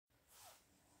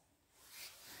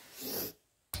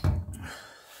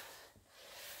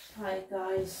Hi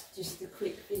guys, just a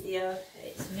quick video.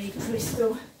 It's me,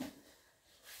 Crystal.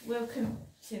 Welcome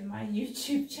to my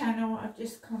YouTube channel. I've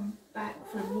just come back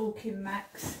from walking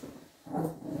Max.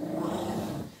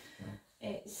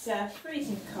 It's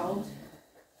freezing cold.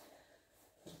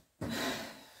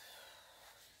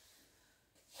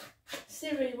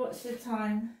 Siri, what's the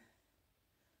time?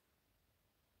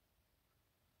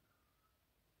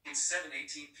 It's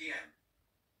 7:18 p.m.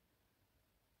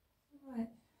 Right.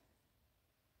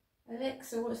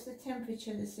 Alexa, what's the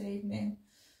temperature this evening?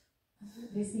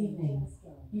 This evening,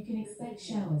 you can expect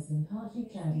showers and partly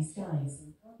cloudy skies,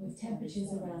 with temperatures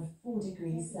around 4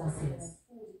 degrees Celsius.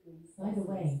 By the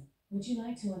way, would you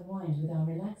like to unwind with our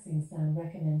relaxing sound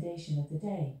recommendation of the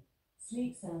day?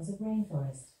 Sleep sounds of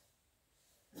rainforest.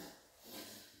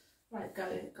 Right,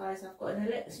 guys, I've got an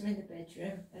Alexa in the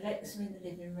bedroom, Alexa in the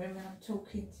living room, and I'm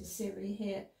talking to Siri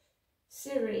here.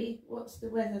 Siri, what's the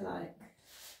weather like?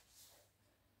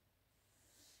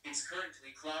 It's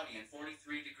currently cloudy and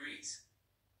 43 degrees.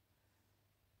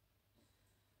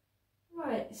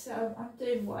 Right, so I'm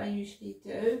doing what I usually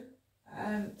do.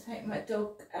 Take my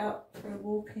dog out for a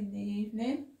walk in the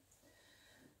evening.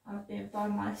 I've been by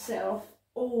myself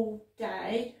all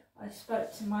day. I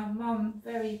spoke to my mum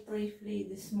very briefly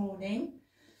this morning.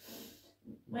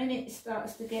 When it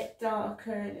starts to get dark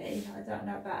early, I don't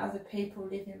know about other people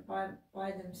living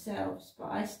by themselves, but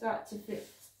I start to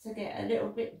get a little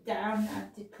bit down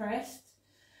and depressed.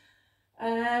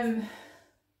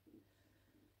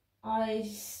 I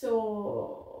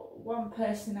saw one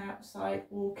person outside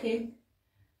walking,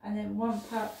 and then one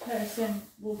person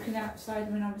walking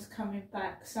outside when I was coming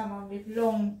back, someone with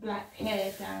long black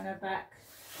hair down her back,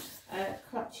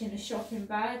 clutching a shopping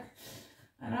bag.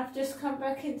 And I've just come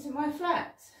back into my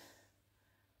flat.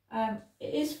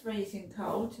 It is freezing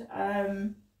cold.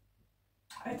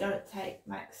 I don't take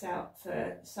Max out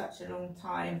for such a long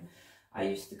time. I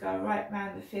used to go right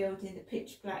round the field in the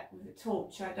pitch black with a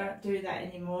torch. I don't do that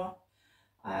anymore.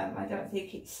 I don't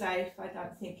think it's safe. I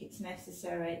don't think it's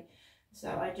necessary. So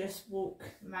I just walk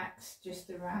Max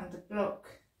just around the block.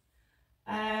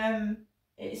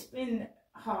 It's been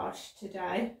harsh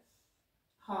today.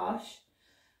 Harsh.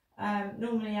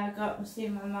 Normally I go up and see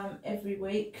my mum every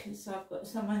week, so I've got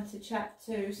someone to chat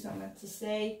to, someone to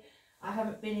see. I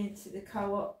haven't been into the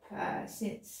co-op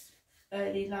since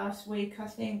early last week, I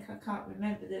think. I can't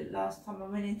remember the last time I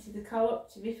went into the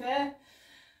co-op, to be fair.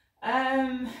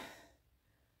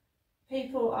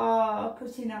 People are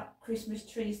putting up Christmas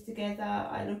trees together.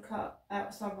 I look up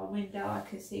outside my window, I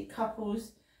can see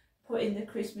couples putting the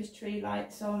Christmas tree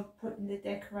lights on, putting the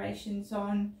decorations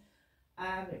on.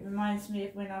 It reminds me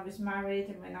of when I was married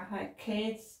and when I had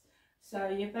kids. So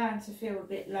you're bound to feel a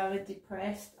bit low and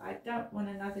depressed. I don't want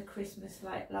another Christmas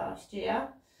like last year.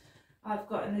 I've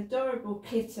got an adorable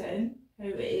kitten who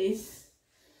is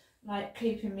like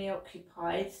keeping me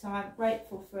occupied. So I'm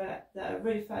grateful for the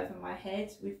roof over my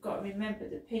head. We've got to remember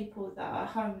the people that are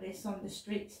homeless on the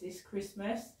streets this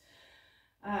Christmas.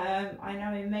 I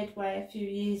know in Medway a few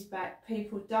years back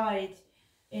people died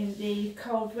in the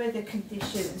cold weather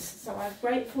conditions, so I'm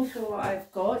grateful for what I've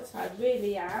got. I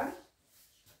really am.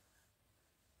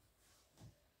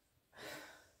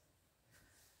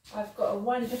 I've got a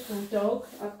wonderful dog.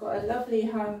 I've got a lovely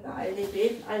home that I live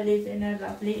in. I live in a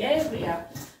lovely area.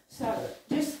 So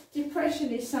just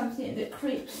depression is something that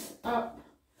creeps up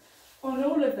on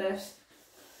all of us.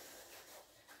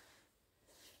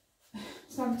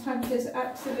 Sometimes there's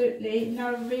absolutely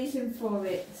no reason for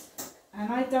it. And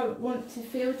I don't want to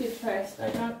feel depressed.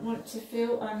 I don't want to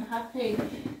feel unhappy.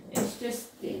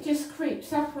 It just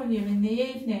creeps up on you in the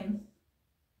evening.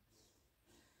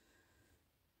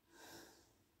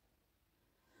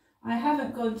 I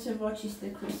haven't gone to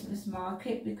Rochester Christmas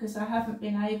Market because I haven't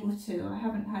been able to. I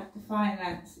haven't had the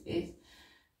finances.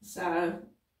 So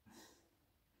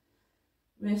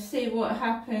we'll see what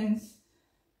happens.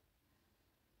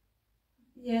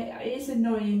 Yeah, it is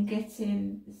annoying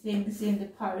getting things in the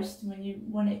post when you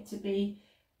want it to be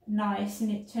nice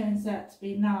and it turns out to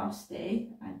be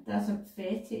nasty and doesn't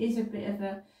fit. It is a bit of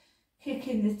a kick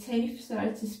in the teeth, so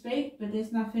to speak, but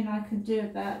there's nothing I can do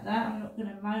about that. I'm not going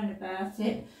to moan about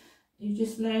it. You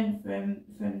just learn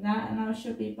from that, and I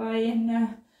shall be buying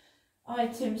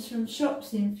items from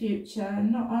shops in future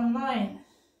and not online.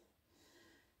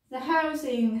 The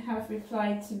housing have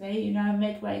replied to me, you know,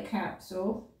 Medway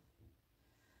Council.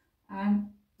 And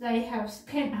they have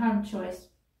Kent Home Choice.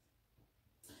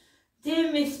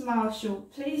 Dear Miss Marshall,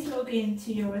 please log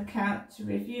into your account to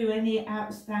review any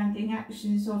outstanding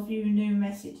actions or view new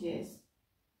messages.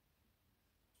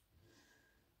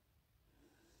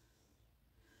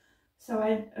 So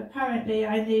apparently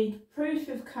I need proof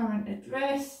of current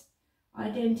address,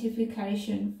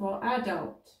 identification for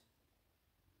adult.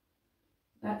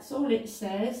 That's all it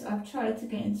says. I've tried to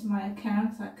get into my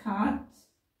account, I can't.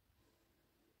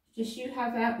 Just you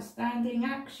have outstanding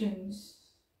actions.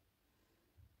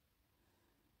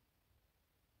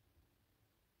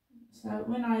 So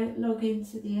when I log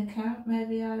into the account,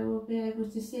 maybe I will be able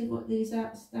to see what these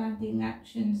outstanding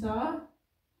actions are.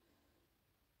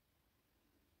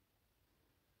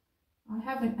 I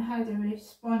haven't had a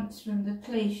response from the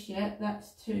police yet,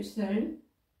 that's too soon.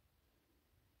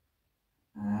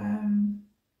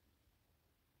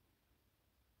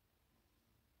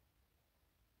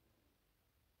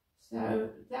 So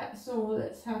that's all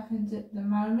that's happened at the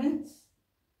moment.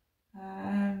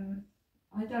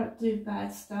 I don't do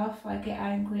bad stuff. I get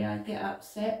angry, I get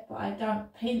upset, but I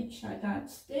don't pinch, I don't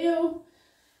steal,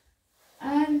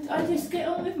 and I just get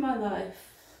on with my life,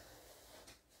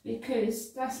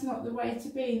 because that's not the way to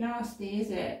be nasty, is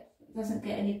it? It doesn't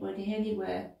get anybody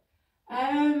anywhere.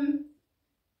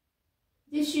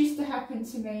 This used to happen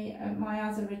to me at my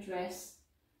other address,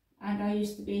 and I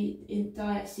used to be in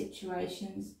dire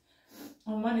situations.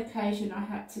 On one occasion I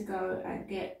had to go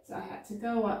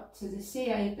up to the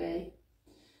CAB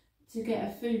to get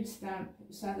a food stamp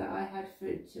so that I had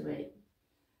food to eat.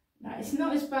 Now it's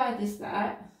not as bad as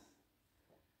that.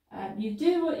 You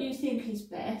do what you think is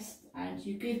best and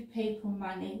you give people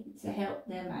money to help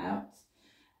them out,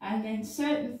 and then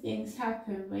certain things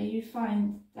happen where you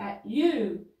find that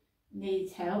you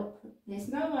need help. There's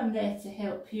no one there to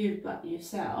help you but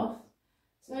yourself,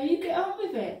 so you get on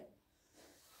with it.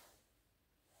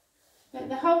 But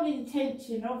the whole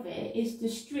intention of it is to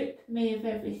strip me of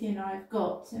everything I've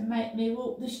got and make me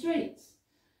walk the streets.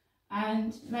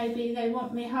 And maybe they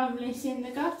want me homeless in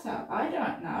the gutter. I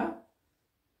don't know.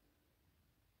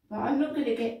 But I'm not going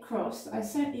to get cross. I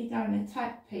certainly don't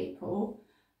attack people.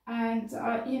 And,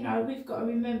 you know, we've got to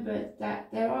remember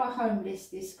that there are homeless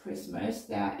this Christmas.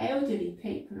 There are elderly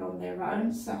people on their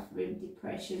own suffering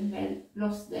depression. They've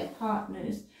lost their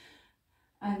partners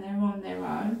and they're on their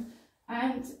own.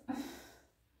 And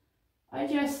I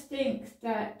just think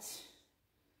that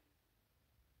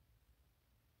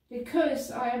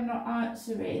because I am not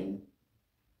answering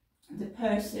the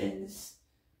person's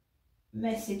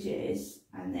messages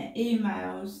and their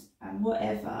emails and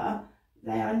whatever,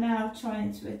 they are now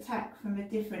trying to attack from a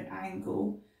different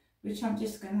angle, which I'm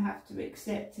just going to have to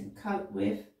accept and cope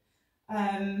with.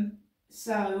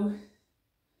 So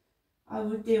I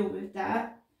will deal with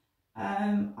that.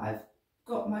 I've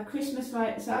got my Christmas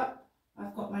lights up.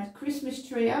 I've got my Christmas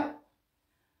tree up.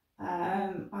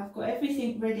 I've got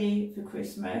everything ready for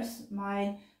Christmas.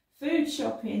 My food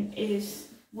shopping is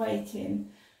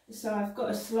waiting. So I've got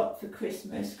a slot for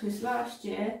Christmas, because last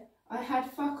year I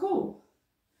had fuck all.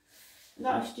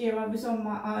 Last year I was on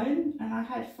my own and I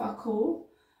had fuck all.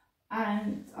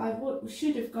 And I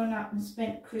should have gone up and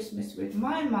spent Christmas with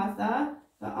my mother,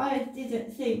 but I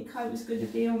didn't think I was going to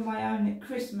be on my own at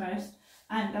Christmas,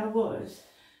 and I was.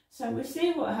 So we'll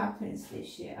see what happens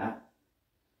this year.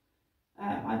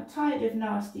 I'm tired of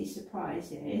nasty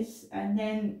surprises, and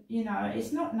then, you know,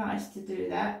 it's not nice to do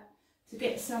that, to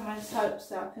get someone's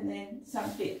hopes up and then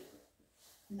something,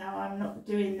 no, I'm not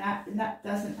doing that, and that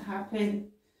doesn't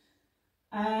happen.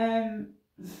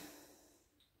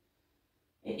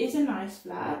 It is a nice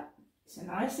flat, it's a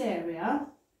nice area,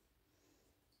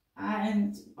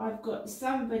 and I've got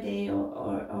somebody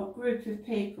or a group of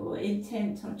people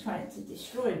intent on trying to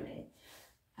destroy me,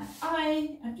 and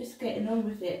I am just getting on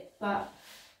with it. But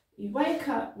you wake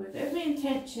up with every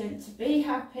intention to be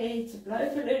happy, to blow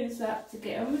balloons up, to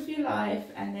get on with your life,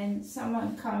 and then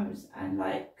someone comes and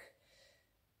like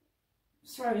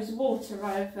throws water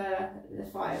over the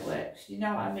fireworks. You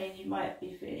know what I mean? You might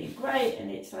be feeling great and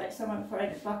it's like someone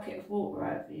throwing a bucket of water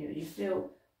over you. You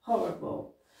feel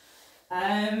horrible.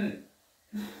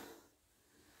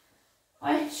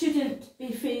 I shouldn't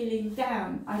be feeling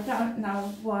down. I don't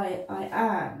know why I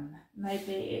am.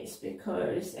 Maybe it's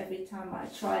because every time I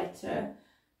try to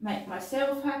make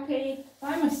myself happy,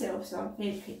 buy myself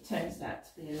something, it turns out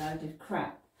to be a load of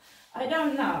crap. I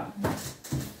don't know.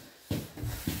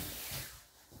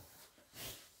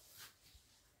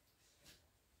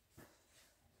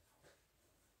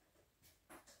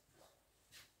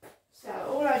 So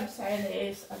all I'm saying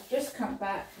is I've just come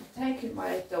back from taking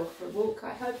my dog for a walk.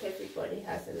 I hope everybody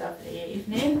has a lovely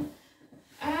evening.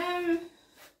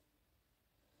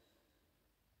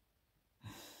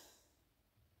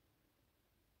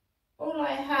 All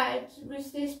I had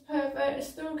was this pervert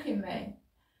stalking me,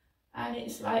 and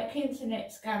it's like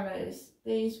internet scammers,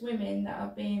 these women that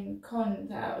are being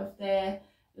conned out of their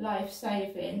life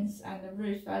savings and the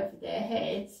roof over their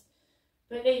heads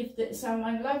believe that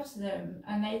someone loves them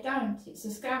and they don't. It's a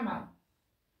scammer.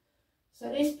 So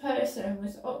this person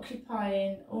was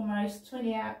occupying almost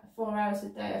 24 hours a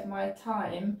day of my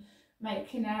time,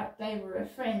 making out they were a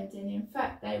friend, and in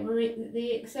fact they were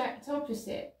the exact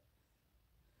opposite.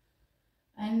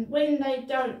 And when they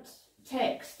don't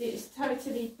text, it's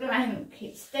totally blank,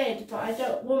 it's dead. But I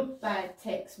don't want bad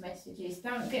text messages,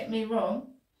 don't get me wrong.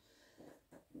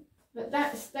 But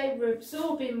they were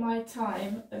absorbing my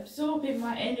time, absorbing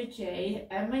my energy,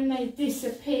 and when they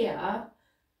disappear,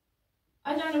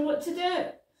 I don't know what to do.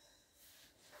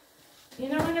 You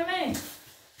know what I mean?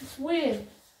 It's weird.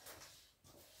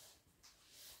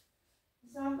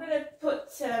 So I'm going to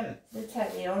put the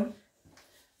telly on.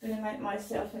 I'm going to make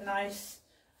myself a nice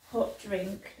hot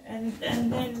drink, and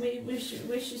then we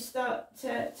should start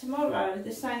tomorrow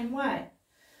the same way.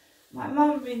 My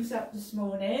mum rings up this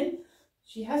morning.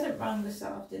 She hasn't rung this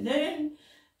afternoon.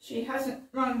 She hasn't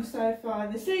rung so far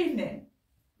this evening.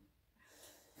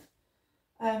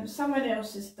 Someone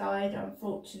else has died,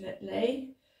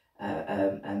 unfortunately.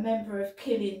 A member of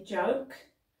Killing Joke,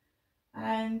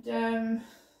 and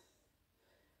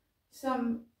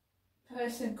some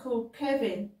person called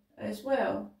Kevin as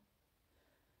well.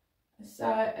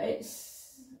 So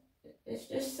it's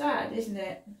just sad, isn't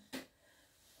it?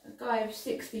 A guy of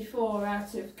 64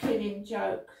 out of Killing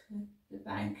Joke, the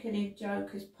band Killing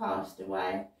Joke, has passed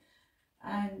away,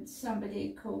 and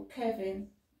somebody called Kevin.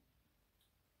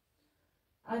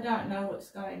 I don't know what's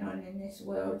going on in this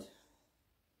world.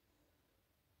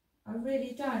 I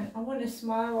really don't. I want to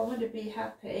smile, I want to be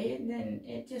happy, and then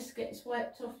it just gets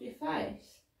wiped off your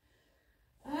face.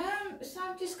 So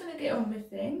I'm just going to get on with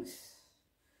things.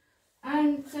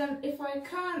 And if I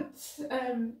can't,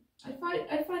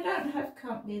 if I don't have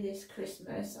company this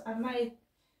Christmas, I may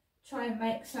try and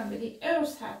make somebody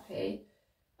else happy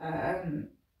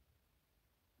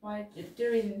by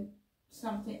doing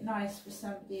something nice for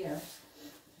somebody else.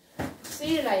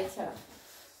 See you later.